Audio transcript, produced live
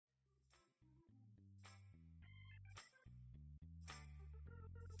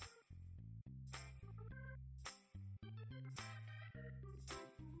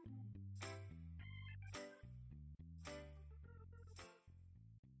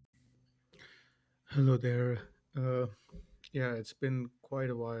Hello there. Uh, yeah, it's been quite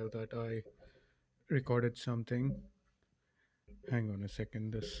a while that I recorded something. Hang on a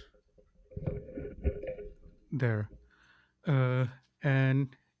second. This there. Uh, and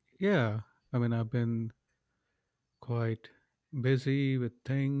yeah, I mean, I've been quite busy with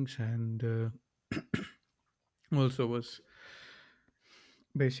things, and also was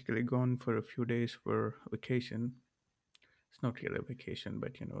basically gone for a few days for vacation. It's not really a vacation,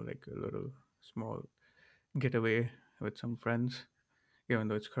 but like a little small getaway with some friends. Even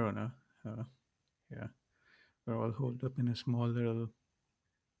though it's Corona, uh, yeah, we're all holed up in a small little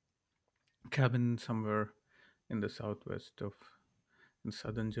cabin somewhere in the southwest of in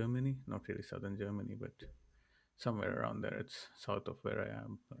southern Germany. Not really southern Germany, but somewhere around there. It's south of where I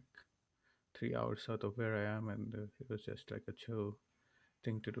am, like 3 hours south of where I am, and it was just like a chill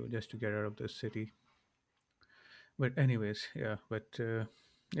thing to do, just to get out of the city. But anyways, yeah. But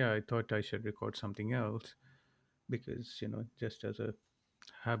yeah, I thought I should record something else because just as a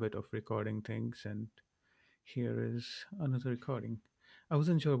habit of recording things, and here is another recording. I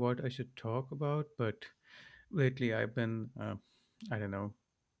wasn't sure what I should talk about, but lately I've been, I don't know,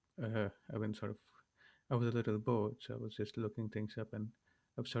 I've been sort of, I was a little bored, so I was just looking things up, and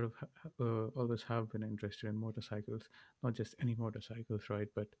I've sort of always have been interested in motorcycles, not just any motorcycles, right?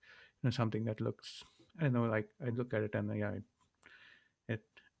 But something that looks, I don't know, like I look at it and yeah, it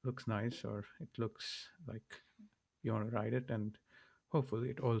looks nice, or it looks like you want to ride it, and hopefully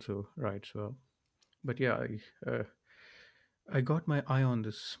it also rides well. But yeah, I got my eye on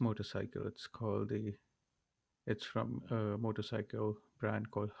this motorcycle. It's from a motorcycle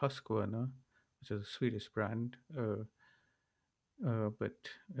brand called Husqvarna, which is a Swedish brand. But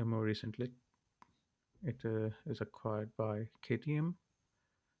more recently, it is acquired by KTM.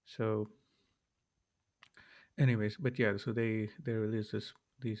 So, anyways, but yeah, so they released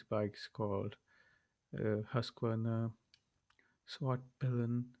these bikes called Husqvarna Swat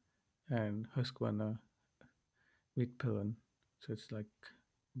Pillen and Husqvarna Wheat Pillen. So it's like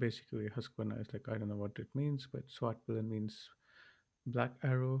basically Husqvarna is like, I don't know what it means, but Swat Pillen means black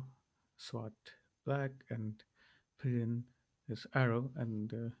arrow, Swat black, and pillion is arrow,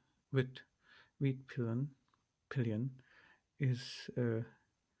 and wheat pillion is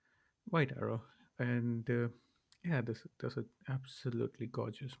white arrow. And yeah, this are absolutely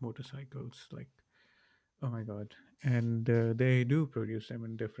gorgeous motorcycles. Like, oh my god! And they do produce them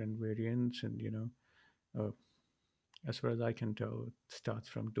in different variants, and as far as I can tell, it starts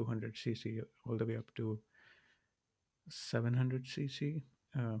from 200 cc all the way up to 700 cc.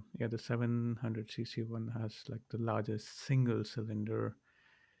 Yeah, the 700 cc one has like the largest single cylinder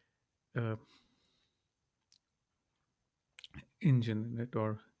uh, engine in it,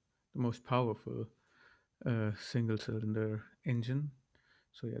 or the most powerful single cylinder engine.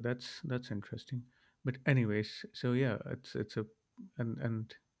 So yeah, that's interesting. But anyways, so yeah, it's a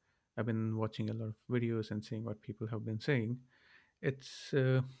and I've been watching a lot of videos and seeing what people have been saying. It's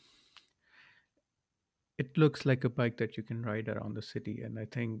it looks like a bike that you can ride around the city, and I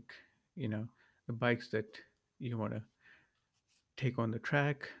think the bikes that you want to take on the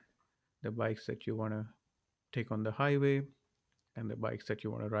track, the bikes that you want to take on the highway, and the bikes that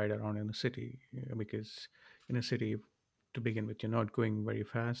you want to ride around in the city. Because in a city, to begin with, you're not going very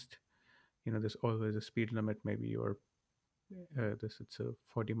fast. There's always a speed limit. Maybe you're this it's a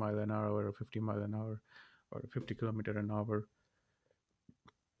 40 mile an hour or a 50 mile an hour or a 50 kilometer an hour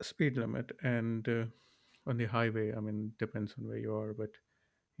speed limit. And on the highway, I mean, depends on where you are, but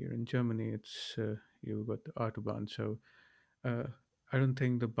here in Germany, it's you got the autobahn. So uh, I don't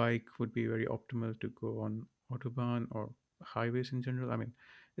think the bike would be very optimal to go on autobahn or highways in general. I mean,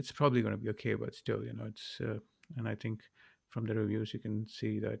 it's probably going to be okay, but still, it's and I think from the reviews you can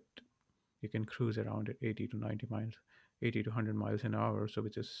see that you can cruise around at 80 to 90 miles, 80 to 100 miles an hour, so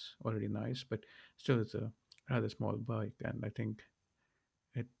which is already nice, but still it's a rather small bike, and I think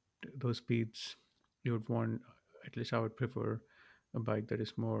at those speeds you would want, at least I would prefer a bike that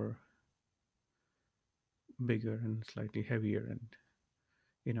is more bigger and slightly heavier, and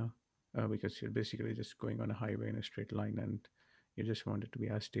you know because you're basically just going on a highway in a straight line, and you just want it to be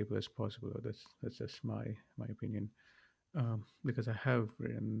as stable as possible. That's just my opinion. Because I have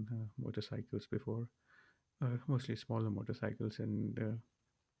ridden motorcycles before, mostly smaller motorcycles, and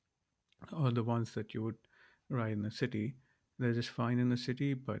or the ones that you would ride in the city. They're just fine in the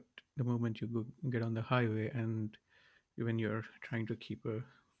city, but the moment you get on the highway, and when you're trying to keep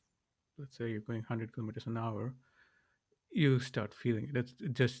let's say you're going 100 kilometers an hour, you start feeling it. It's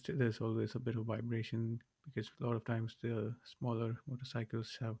just there's always a bit of vibration, because a lot of times the smaller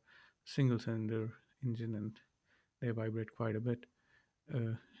motorcycles have single cylinder engine, and they vibrate quite a bit.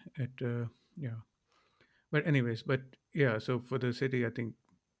 Uh, at Yeah. But anyways, but yeah, so for the city, I think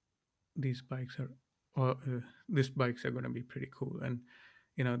these bikes are, or these bikes are going to be pretty cool. And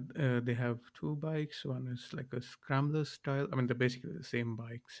they have two bikes. One is like a scrambler style. I mean, they're basically the same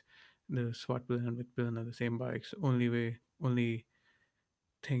bikes. The SWAT Bill and With Bill are the same bikes. Only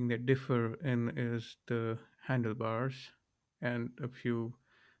thing that differ in is the handlebars and a few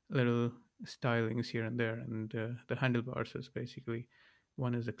little stylings here and there. And the handlebars is basically,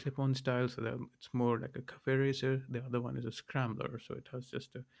 one is a clip-on style, so that it's more like a cafe racer. The other one is a scrambler, so it has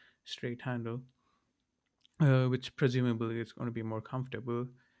just a straight handle, which presumably is going to be more comfortable.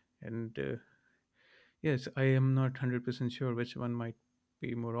 And yes, I am not 100% sure which one might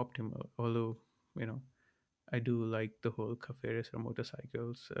be more optimal. Although, you know, I do like the whole cafe racer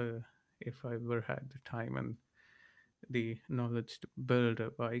motorcycles. If I ever had the time and the knowledge to build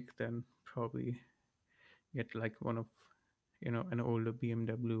a bike, then probably get like one of, an older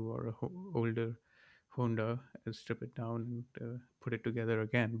BMW or a older Honda, and strip it down and put it together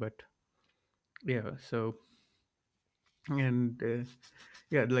again. But yeah, so, and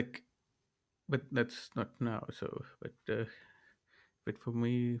yeah, like, but that's not now. So, but for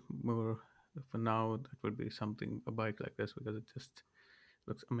me, more for now, that would be something, a bike like this, because it just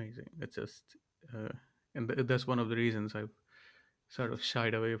looks amazing. It's just, uh, and that's one of the reasons I've sort of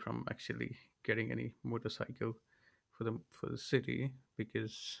shied away from actually getting any motorcycle for the city,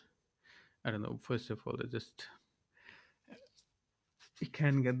 because I don't know. First of all, it just, you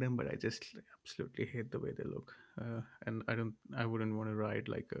can get them, but I just absolutely hate the way they look. And I wouldn't want to ride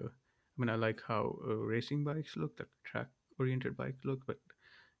like a. I mean, I like how racing bikes look, that track-oriented bikes look, but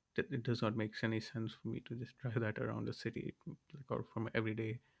it does not make any sense for me to just drive that around the city, like, or from every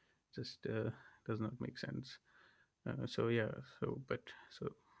day. Just does not make sense. So yeah, so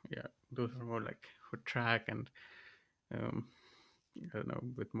yeah, those are more like for track and, um, I don't know,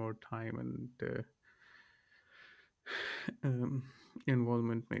 with more time and um,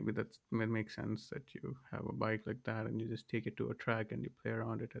 involvement. Maybe that may make sense, that you have a bike like that and you just take it to a track and you play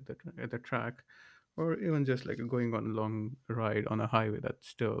around it at the track, or even just like going on a long ride on a highway. That's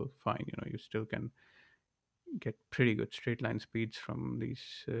still fine. You still can get pretty good straight line speeds from these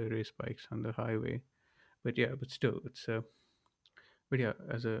race bikes on the highway. But yeah, but still, but yeah,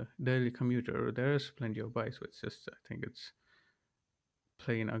 as a daily commuter, there's plenty of bikes. But it's just, I think it's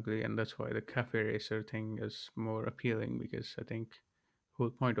plain ugly, and that's why the cafe racer thing is more appealing, because I think whole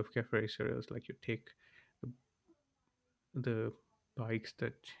point of cafe racer is like you take the, the bikes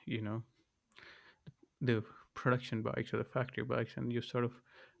that, you know the production bikes or the factory bikes, and you sort of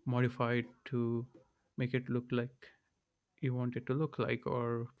modify it to make it look like you want it to look like,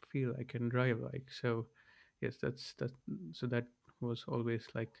 or feel like, and drive like. So yes, that was always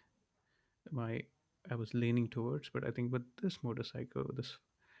like my I was leaning towards. But I think with this motorcycle, this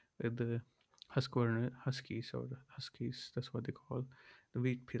with the Husqvarna Huskies, or the Huskies, that's what they call the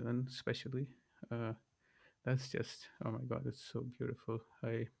wheat peeling, especially. Uh, that's just, oh my god, it's so beautiful.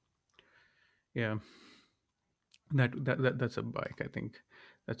 I Yeah, that's a bike. I think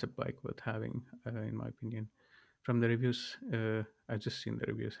that's a bike worth having, in my opinion. From the reviews, I just seen the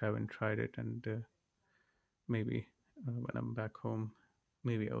reviews, haven't tried it, and maybe when I'm back home,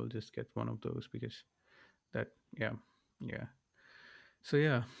 maybe I will just get one of those, because that, yeah, yeah. So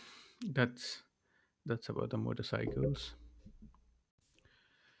yeah, that's that's about the motorcycles.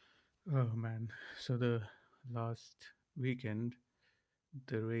 Oh man, so the last weekend,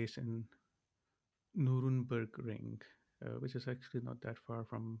 the race in Nuremberg Ring, which is actually not that far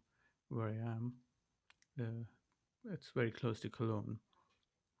from where I am. Uh, it's very close to Cologne,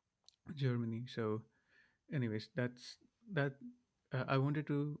 Germany. So, anyways, that's that. I wanted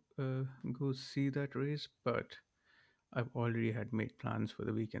to go see that race, but I've already had made plans for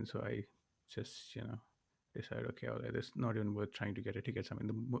the weekend, so I just, decided, okay, all right, it's not even worth trying to get a tickets. I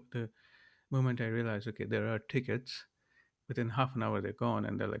mean, the moment I realized, okay, there are tickets, within half an hour they're gone,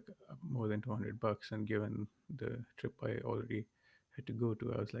 and they're like more than $200. And given the trip I already had to go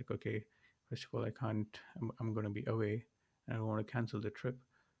to, I was like, okay, first of all, I can't. I'm going to be away, and I don't want to cancel the trip.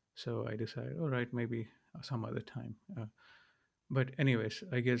 So I decided, all right, maybe some other time. But anyways,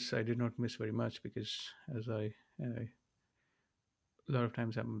 I guess I did not miss very much, because as a lot of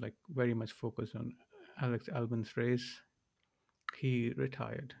times I'm like very much focused on Alex Albon's race. He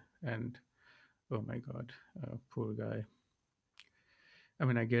retired, and oh my god, poor guy. I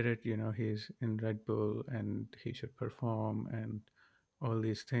mean, I get it, he's in Red Bull and he should perform and all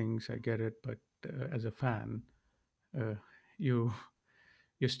these things. I get it, but as a fan, uh, you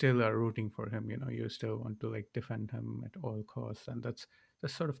you still are rooting for him. You still want to like defend him at all costs, and that's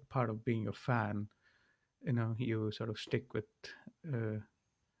sort of part of being a fan. You sort of stick with uh,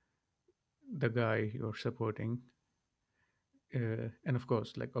 the guy you're supporting, and of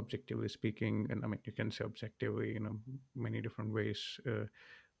course, like objectively speaking, and I mean, you can say objectively, many different ways.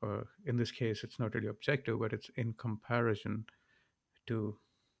 In this case, it's not really objective, but it's in comparison to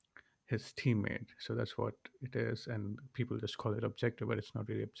his teammate. So that's what it is, and people just call it objective, but it's not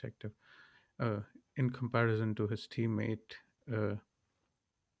really objective. Uh, in comparison to his teammate, uh,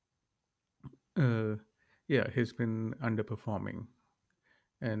 uh, yeah, he's been underperforming,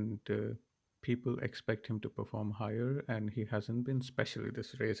 and people expect him to perform higher, and he hasn't been. Especially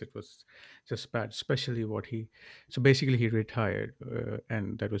this race, it was just bad. Especially what he, so basically he retired,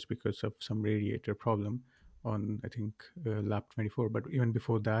 and that was because of some radiator problem on, I think, lap 24. But even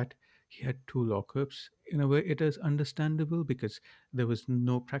before that, he had two lockups. In a way, it is understandable because there was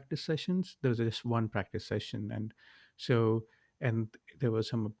no practice sessions. There was just one practice session, so and there were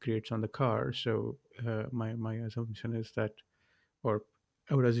some upgrades on the car. So my assumption is that, or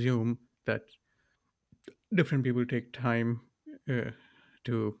I would assume that different people take time, uh,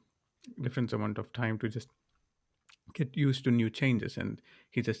 to different amount of time to just get used to new changes, and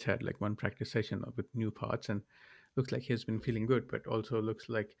he just had like one practice session with new parts, and looks like he's been feeling good, but also looks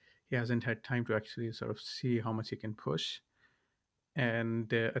like he hasn't had time to actually sort of see how much he can push.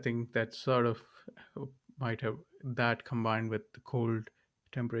 And I think that sort of uh, might have, that combined with the cold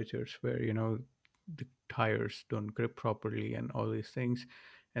temperatures where the tires don't grip properly and all these things,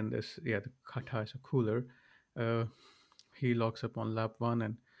 and this, yeah, the tires are cooler. uh, he locks up on lap one,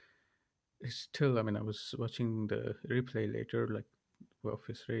 and it's still, I mean, I was watching the replay later, like, of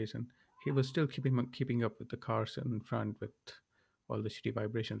his race, and he was still keeping up with the cars in front with all the shitty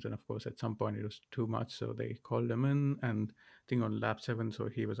vibrations. And of course, at some point, it was too much, so they called him in. And I think on lap seven, so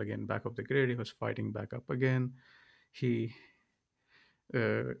he was again back of the grid. He was fighting back up again. He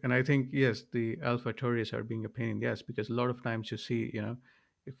and I think, yes, the Alpha Tauris are being a pain in the ass, because a lot of times you see,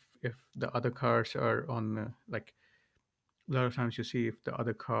 if the other cars are on, like, a lot of times you see if the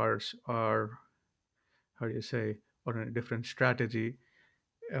other cars are, how do you say, on a different strategy,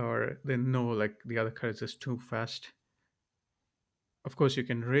 or they know like the other car is just too fast. Of course, you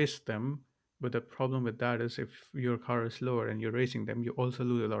can race them, but the problem with that is, if your car is slower and you're racing them, you also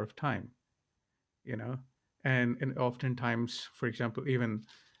lose a lot of time, you know. And oftentimes, for example, even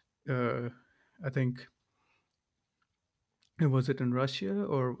uh, I think, was it in Russia,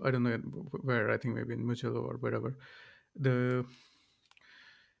 or I don't know where, I think maybe in Mugello or wherever, the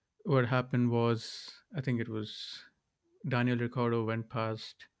what happened was, I think it was Daniel Ricciardo went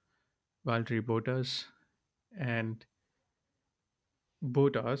past Valtteri Bottas, and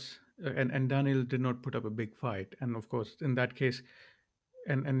Bottas, and Daniel did not put up a big fight. And of course, in that case,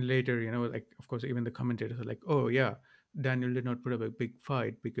 and later, like, of course, even the commentators are like, oh yeah, Daniel did not put up a big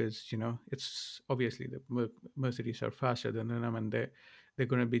fight because it's obviously the Mercedes are faster than them, and they're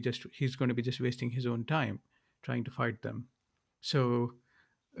going to be just he's going to be just wasting his own time trying to fight them. So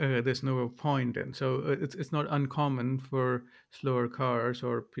there's no point. And so it's not uncommon for slower cars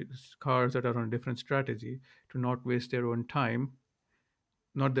or cars that are on a different strategy to not waste their own time.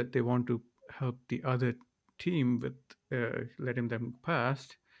 Not that they want to help the other team with letting them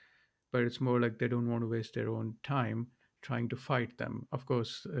past, but it's more like they don't want to waste their own time trying to fight them. Of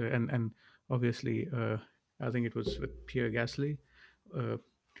course, and obviously, I think it was with Pierre Gasly uh,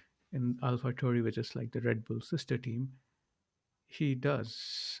 in AlphaTauri, which is like the Red Bull sister team. He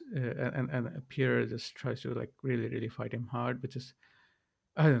does, and Pierre just tries to like really really fight him hard, which is,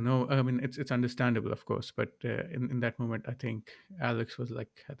 I don't know. I mean, it's understandable, of course, but in that moment, I think Alex was like,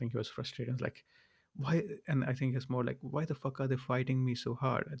 I think he was frustrated. Like, why? And I think it's more like, why the fuck are they fighting me so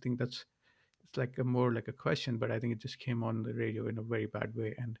hard? I think that's, it's like a more like a question, but I think it just came on the radio in a very bad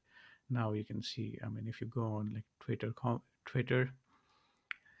way. And now you can see. I mean, if you go on like Twitter,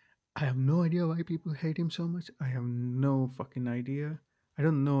 I have no idea why people hate him so much. I have no fucking idea. I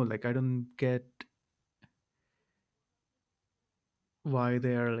don't know. Like, I don't get why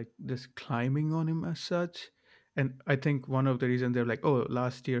they are like just climbing on him as such. And I think one of the reasons they're like, oh,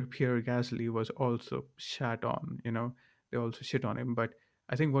 last year Pierre Gasly was also shat on, they also shit on him. But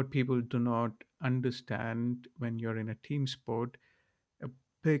I think what people do not understand, when you're in a team sport, a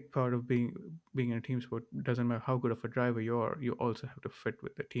big part of being in a team sport, doesn't matter how good of a driver you are, you also have to fit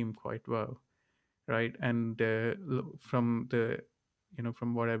with the team quite well, right? And from the,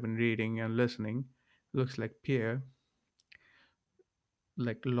 from what I've been reading and listening, looks like Pierre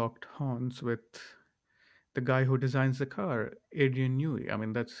like locked horns with the guy who designs the car, Adrian Newey. I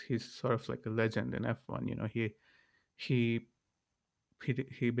mean, he's sort of like a legend in F1. He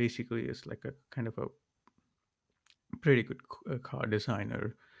he basically is like a kind of a pretty good car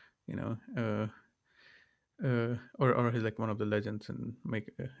designer. You know, or he's like one of the legends in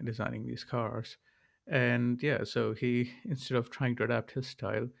designing these cars. And yeah, so he, instead of trying to adapt his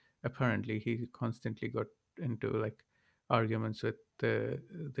style, apparently he constantly got into like arguments with the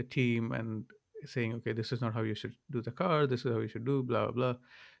team and saying, okay, this is not how you should do the car, this is how you should do blah blah blah.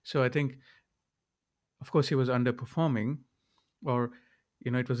 So I think, of course, he was underperforming, or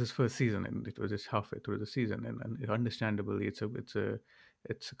it was his first season and it was just halfway through the season, and understandably it's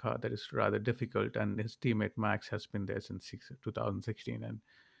a car that is rather difficult, and his teammate Max has been there since 2016, and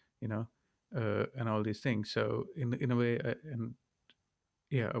you know and all these things. So in a way, and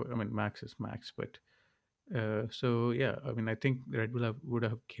yeah, I mean, Max is Max, but so yeah, I mean, I think Red Bull would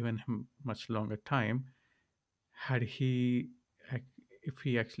have given him much longer time had he if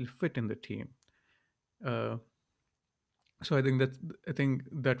he actually fit in the team. uh, so I think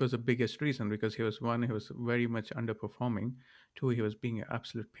that was the biggest reason, because he was very much underperforming. Two, he was being an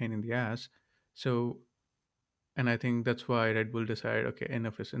absolute pain in the ass. So, and I think that's why Red Bull decided, okay,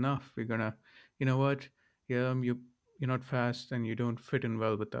 enough is enough. We're gonna, you know what, yeah, you're not fast and you don't fit in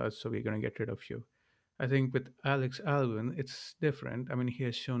well with us, so we're gonna get rid of you. I think with Alex Alvin, it's different. I mean, he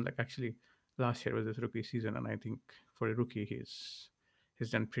has shown, like, actually last year was his rookie season, and I think for a rookie, he's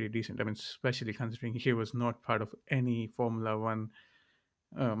done pretty decent. I mean, especially considering he was not part of any Formula One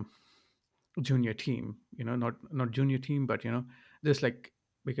um, junior team. Not junior team, but just like,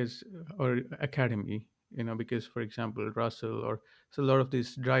 because or academy. Because, for example, Russell, or so a lot of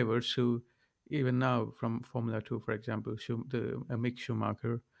these drivers who even now from Formula Two, for example, Mick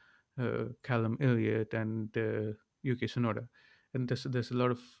Schumacher, Callum Elliott, and Yuki Tsunoda. And there's a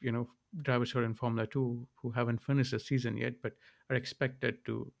lot of drivers who are in Formula Two who haven't finished the season yet, but are expected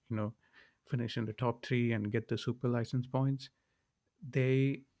to finish in the top three and get the super license points.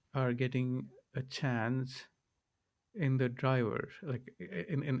 They are getting a chance in the driver, like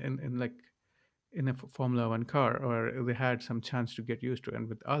in like in a Formula One car, or they had some chance to get used to. And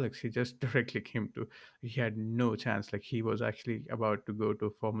with Alex, he just directly came to, he had no chance. Like, he was actually about to go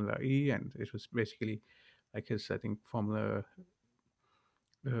to Formula E, and it was basically like his, I think, Formula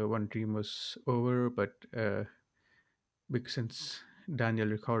One dream was over. But because since Daniel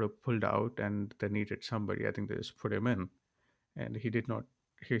Ricciardo pulled out and they needed somebody, I think they just put him in, and he did not.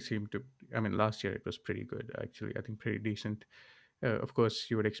 He seemed to. I mean, last year it was pretty good, actually. I think pretty decent. Of course,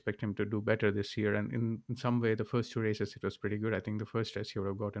 you would expect him to do better this year. And in some way, the first two races, it was pretty good. I think the first race, he would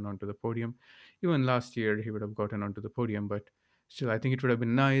have gotten onto the podium. Even last year, he would have gotten onto the podium. But still, I think it would have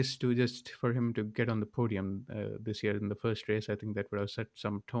been nice to just for him to get on the podium this year in the first race. I think that would have set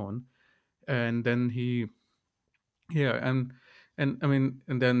some tone. And then yeah, and I mean,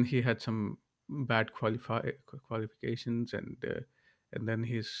 and then he had some bad qualifications, and then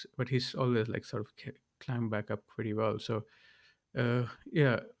he's always like sort of climbed back up pretty well. So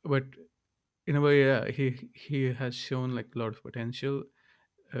yeah, but in a way, yeah, he has shown like a lot of potential.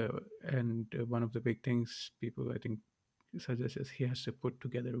 And one of the big things people, I think, suggest is he has to put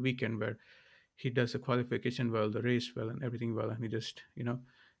together a weekend where he does the qualification well, the race well, and everything well, and he just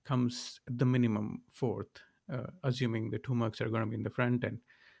comes at the minimum fourth, assuming the two Mercs are going to be in the front, and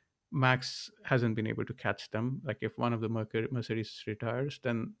Max hasn't been able to catch them. Like, if one of the Mercedes retires,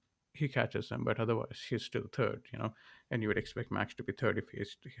 then he catches them, but otherwise he's still third. And you would expect Max to be third if he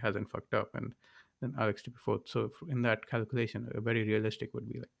hasn't fucked up, and then Alex to be fourth. So in that calculation, a very realistic would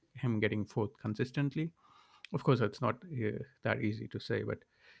be like him getting fourth consistently. Of course, it's not that easy to say, but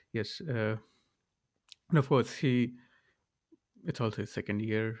yes, and of course it's also his second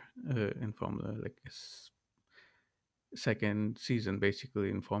year in Formula, like his second season basically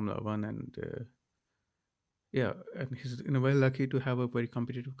in Formula One, and yeah, and he's in a way lucky to have a very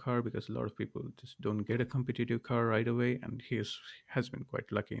competitive car, because a lot of people just don't get a competitive car right away, and has been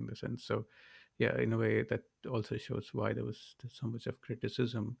quite lucky in the sense. So yeah, in a way that also shows why there's so much of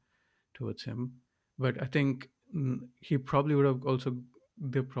criticism towards him. But I think he probably would have also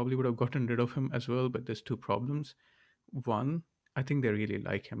they probably would have gotten rid of him as well. But there's two problems. One, I think they really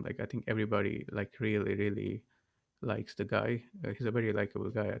like him. Like, I think everybody like really really likes the guy. He's a very likable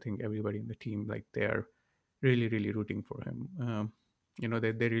guy. I think everybody in the team, like, they're really really rooting for him.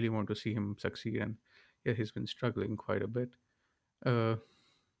 They really want to see him succeed, and yeah, he's been struggling quite a bit. Uh,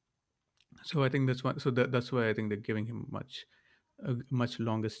 so I think that's why I think they're giving him a much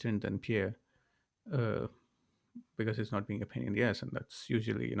longer stint than Pierre. Uh, because it's not being a pain in the ass, and that's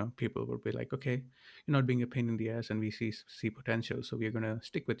usually, people will be like, okay, you're not being a pain in the ass, and we see potential, so we're going to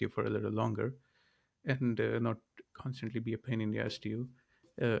stick with you for a little longer, and not constantly be a pain in the ass to you.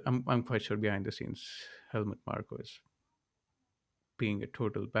 I'm quite sure behind the scenes, Helmut Marko is being a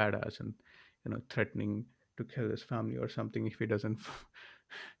total badass, and threatening to kill his family or something if he doesn't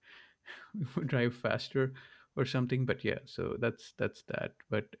drive faster or something. But yeah, so that's that.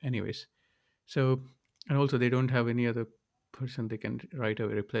 But anyways, so, and also they don't have any other person they can right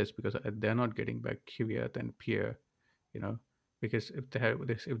away replace, because they're not getting back Kvyat and Pierre, you know, because if they had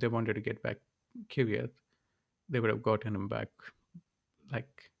this, if they wanted to get back Kvyat, they would have gotten him back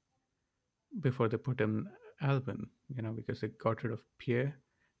like before they put in Albin, because they got rid of Pierre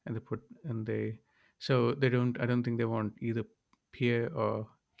and they so they don't I don't think they want either Pierre or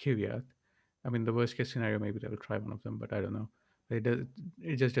Kvyat. I mean, the worst case scenario, maybe they'll try one of them, but I don't know.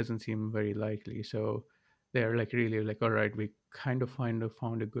 It just doesn't seem very likely. So they're like really like, all right, we kind of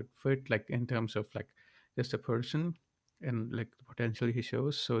found a good fit, like in terms of like just a person and like the potential he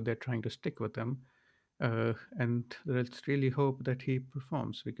shows. So they're trying to stick with him, and let's really hope that he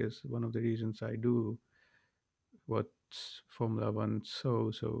performs, because one of the reasons I do watch Formula One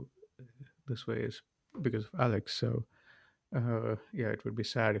so this way is because of Alex. So yeah, it would be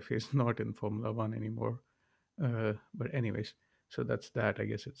sad if he's not in Formula One anymore. But anyways, so that's that. I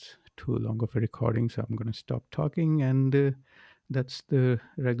guess it's too long of a recording, so I'm gonna stop talking, and that's the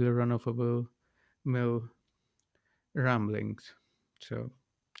regular run of a mill ramblings. So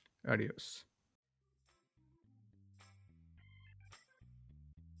adios.